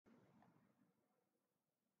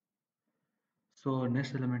So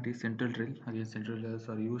next element is central rail. Again, central rails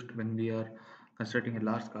are used when we are constructing a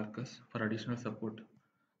large carcass for additional support.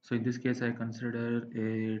 So in this case, I consider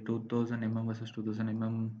a 2000 mm versus 2000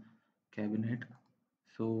 mm cabinet.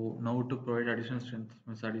 So now to provide additional strength,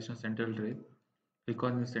 means additional central rail, click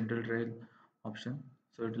on the central rail option.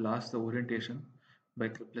 So it will ask the orientation. By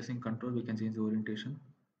pressing control, we can change the orientation.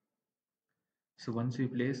 So once we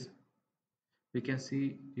place, we can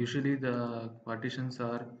see usually the partitions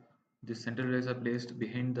are, the central rails are placed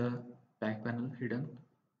behind the back panel hidden.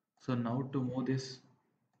 So now to move this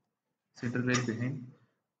central rail behind,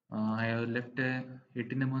 I have left a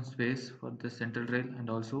 18 mm space for the central rail, and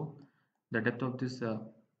also the depth of this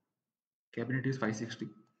cabinet is 560.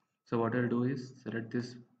 So what I'll do is select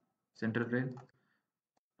this central rail,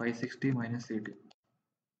 560 minus 80.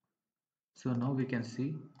 So now we can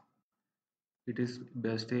see it is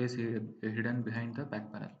stays hidden behind the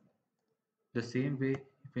back panel. The same way,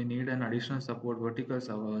 if we need an additional support vertical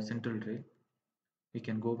central rail, we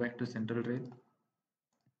can go back to central rail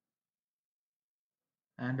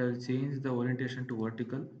and I'll change the orientation to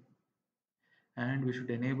vertical, and we should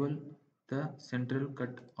enable the central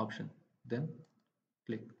cut option, then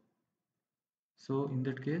click. So in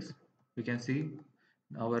that case, we can see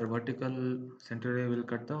our vertical central rail will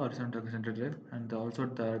cut the horizontal central rail, and also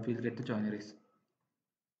we'll get the joineries.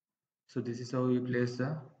 So this is how we place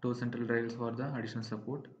the two central rails for the additional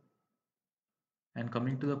support. And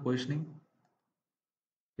coming to the positioning,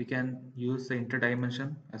 we can use the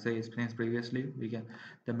interdimension. As I explained previously, we can,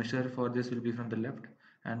 the measure for this will be from the left,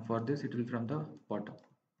 and for this it will be from the bottom.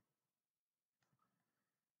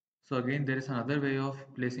 So again, there is another way of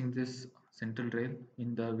placing this central rail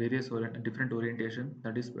in the various different orientation,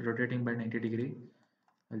 that is rotating by 90 degree.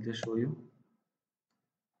 I'll just show you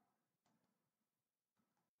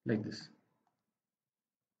like this.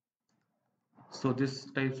 So this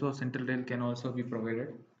types of central rail can also be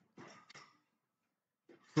provided.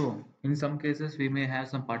 So in some cases we may have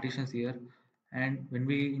some partitions here, and when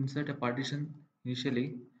we insert a partition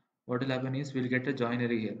initially, what will happen is we'll get a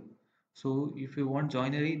joinery here. So if you want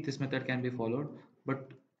joinery, this method can be followed,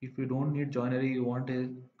 but if you don't need joinery, you want a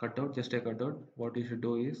cutout, just a cutout, what you should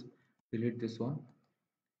do is delete this one.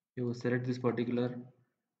 You select this particular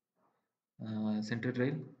center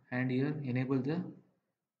rail, and here enable the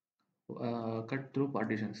cut through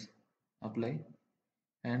partitions, apply,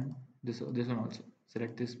 and this one also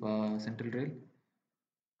select this central rail,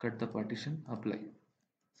 cut the partition, apply.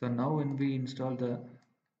 So now when we install the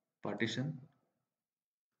partition,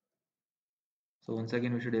 so once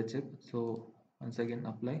again we should check. So once again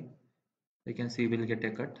apply, we can see we'll get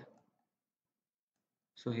a cut.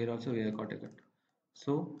 So here also we have got a cut.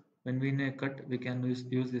 So when we need a cut, we can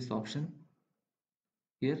use this option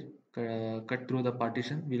here, cut through the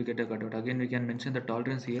partition, we'll get a cutout. Again we can mention the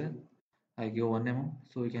tolerance here. I give 1 mm,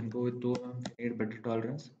 so we can go with 2 mm if you need better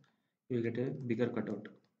tolerance, you will get a bigger cutout.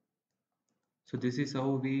 So this is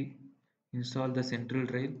how we install the central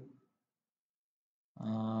rail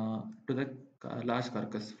to the large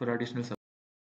carcass for additional support.